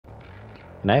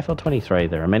In AFL23,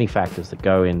 there are many factors that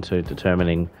go into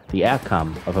determining the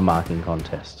outcome of a marking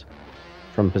contest.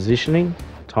 From positioning,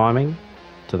 timing,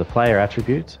 to the player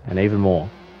attributes, and even more.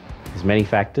 There's many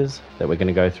factors that we're going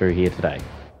to go through here today.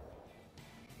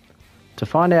 To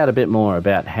find out a bit more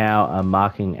about how a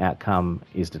marking outcome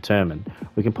is determined,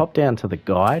 we can pop down to the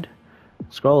guide,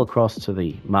 scroll across to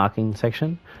the marking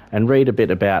section, and read a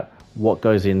bit about what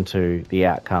goes into the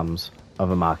outcomes of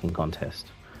a marking contest.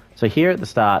 So here at the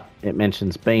start, it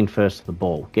mentions being first to the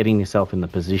ball, getting yourself in the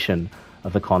position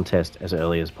of the contest as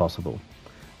early as possible.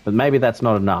 But maybe that's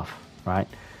not enough, right?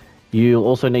 You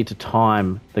also need to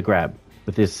time the grab.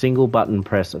 With this single button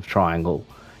press of triangle,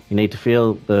 you need to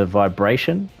feel the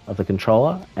vibration of the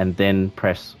controller and then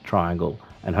press triangle,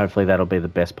 and hopefully that'll be the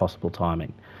best possible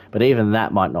timing. But even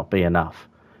that might not be enough.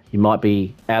 You might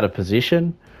be out of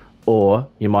position, or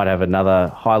you might have another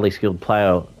highly skilled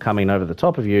player coming over the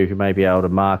top of you who may be able to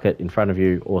mark it in front of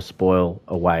you or spoil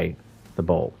away the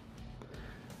ball.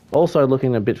 Also,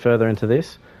 looking a bit further into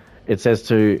this, it says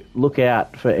to look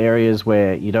out for areas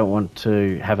where you don't want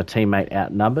to have a teammate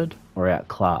outnumbered or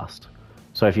outclassed.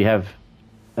 So if you have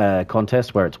a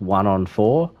contest where it's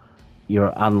 1-on-4,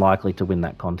 you're unlikely to win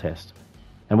that contest.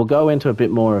 And we'll go into a bit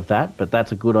more of that, but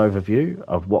that's a good overview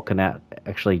of what can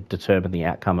actually determine the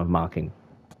outcome of marking.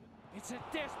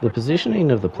 The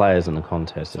positioning of the players in the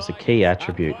contest is a key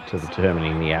attribute to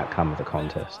determining the outcome of the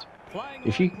contest.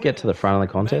 If you get to the front of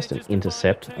the contest and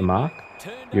intercept a mark,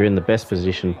 you're in the best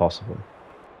position possible.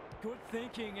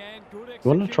 You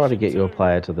want to try to get your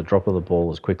player to the drop of the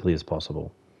ball as quickly as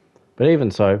possible. But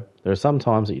even so, there are some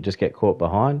times that you just get caught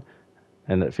behind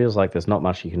and it feels like there's not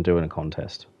much you can do in a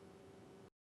contest.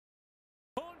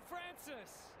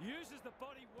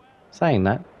 Saying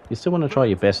that, you still want to try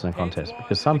your best in a contest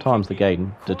because sometimes the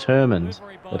game determines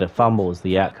that a fumble is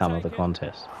the outcome of the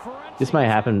contest. This may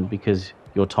happen because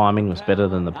your timing was better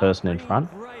than the person in front,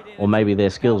 or maybe their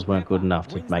skills weren't good enough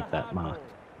to make that mark.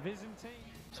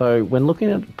 So when looking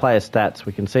at player stats,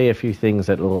 we can see a few things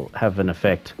that will have an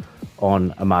effect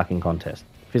on a marking contest.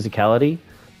 Physicality,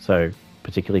 so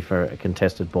particularly for a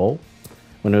contested ball.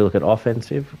 When we look at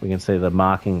offensive, we can see the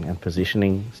marking and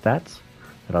positioning stats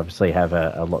that obviously have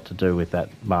a lot to do with that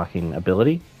marking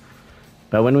ability.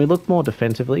 But when we look more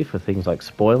defensively for things like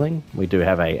spoiling, we do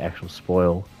have a actual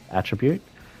spoil attribute.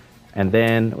 And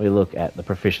then we look at the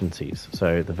proficiencies,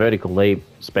 so the vertical leap,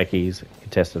 speckies,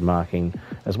 contested marking,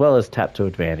 as well as tap to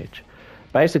advantage.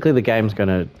 Basically, the game's going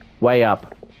to weigh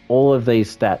up all of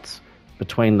these stats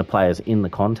between the players in the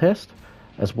contest,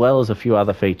 as well as a few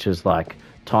other features like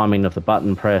timing of the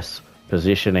button press,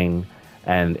 positioning,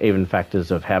 and even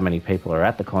factors of how many people are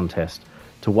at the contest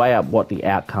to weigh up what the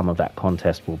outcome of that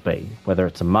contest will be, whether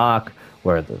it's a mark,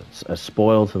 whether it's a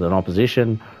spoil to an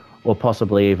opposition, or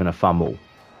possibly even a fumble.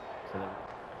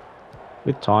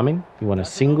 With timing, you want a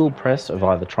single press of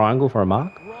either triangle for a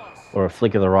mark, or a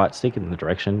flick of the right stick in the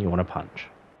direction you want to punch.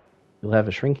 You'll have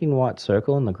a shrinking white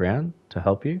circle on the ground to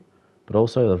help you, but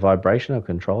also the vibration of the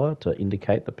controller to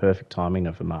indicate the perfect timing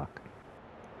of a mark.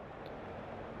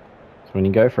 So when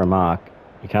you go for a mark,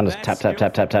 you can't just tap, tap,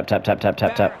 tap, tap, tap, tap, tap, tap,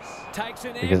 tap, tap,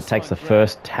 because it takes the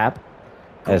first tap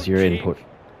as your input.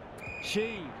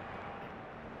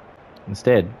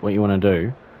 Instead, what you want to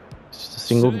do is just a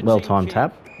single well-timed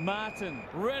tap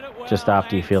just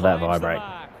after you feel that vibrate.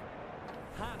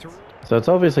 So it's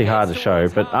obviously hard to show,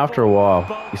 but after a while,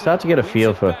 you start to get a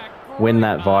feel for when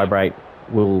that vibrate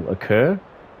will occur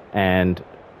and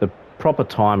the proper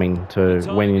timing to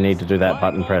when you need to do that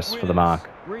button press for the mark.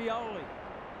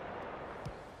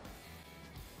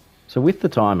 So with the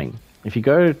timing, if you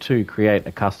go to create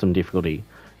a custom difficulty,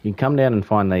 you can come down and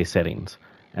find these settings,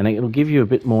 and it'll give you a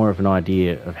bit more of an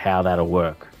idea of how that'll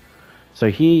work. So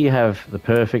here you have the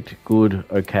perfect, good,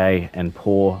 okay, and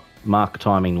poor mark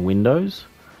timing windows,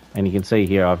 and you can see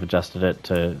here I've adjusted it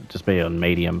to just be on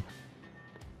medium.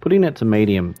 Putting it to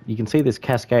medium, you can see this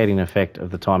cascading effect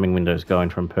of the timing windows going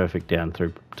from perfect down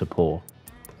through to poor.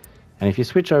 And if you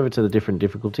switch over to the different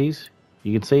difficulties,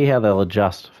 you can see how they'll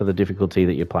adjust for the difficulty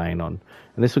that you're playing on.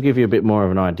 And this will give you a bit more of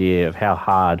an idea of how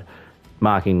hard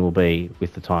marking will be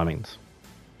with the timings.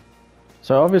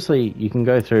 So obviously you can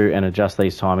go through and adjust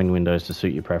these timing windows to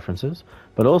suit your preferences,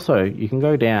 but also you can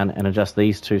go down and adjust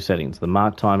these two settings, the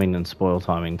mark timing and spoil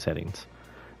timing settings.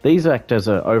 These act as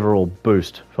an overall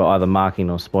boost for either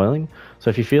marking or spoiling. So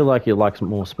if you feel like you like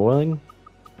more spoiling,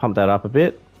 pump that up a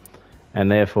bit,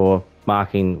 and therefore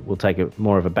marking will take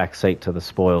more of a back seat to the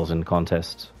spoils in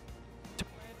contests.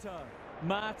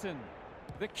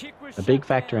 A big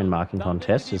factor in marking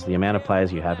contests is the amount of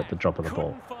players you have at the drop of the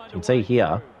ball. You can see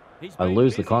here, I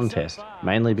lose the contest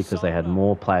mainly because they had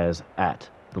more players at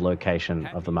the location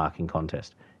of the marking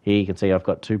contest. Here you can see I've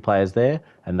got 2 players there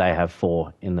and they have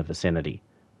 4 in the vicinity,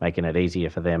 making it easier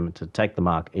for them to take the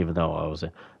mark even though I was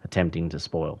attempting to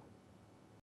spoil.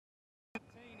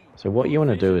 So what you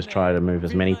want to do is try to move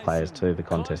as many players to the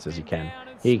contest as you can.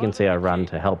 Here you can see I run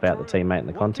to help out the teammate in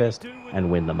the contest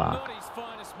and win the mark.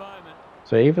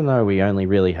 So even though we only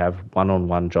really have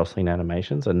one-on-one jostling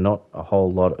animations and not a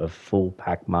whole lot of full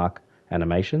pack mark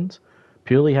animations,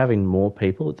 purely having more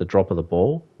people at the drop of the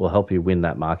ball will help you win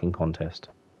that marking contest.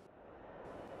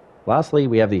 Lastly,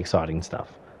 we have the exciting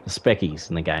stuff, the speckies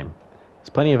in the game. There's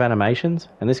plenty of animations,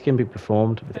 and this can be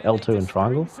performed with L2 and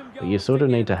triangle, but you sort of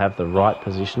need to have the right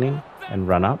positioning and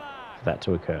run up for that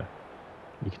to occur.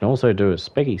 You can also do a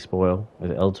specky spoil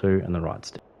with L2 and the right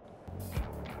stick.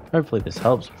 Hopefully this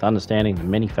helps with understanding the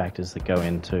many factors that go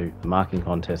into the marking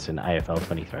contests in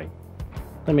AFL23.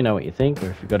 Let me know what you think or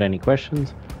if you've got any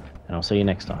questions, and I'll see you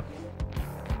next time.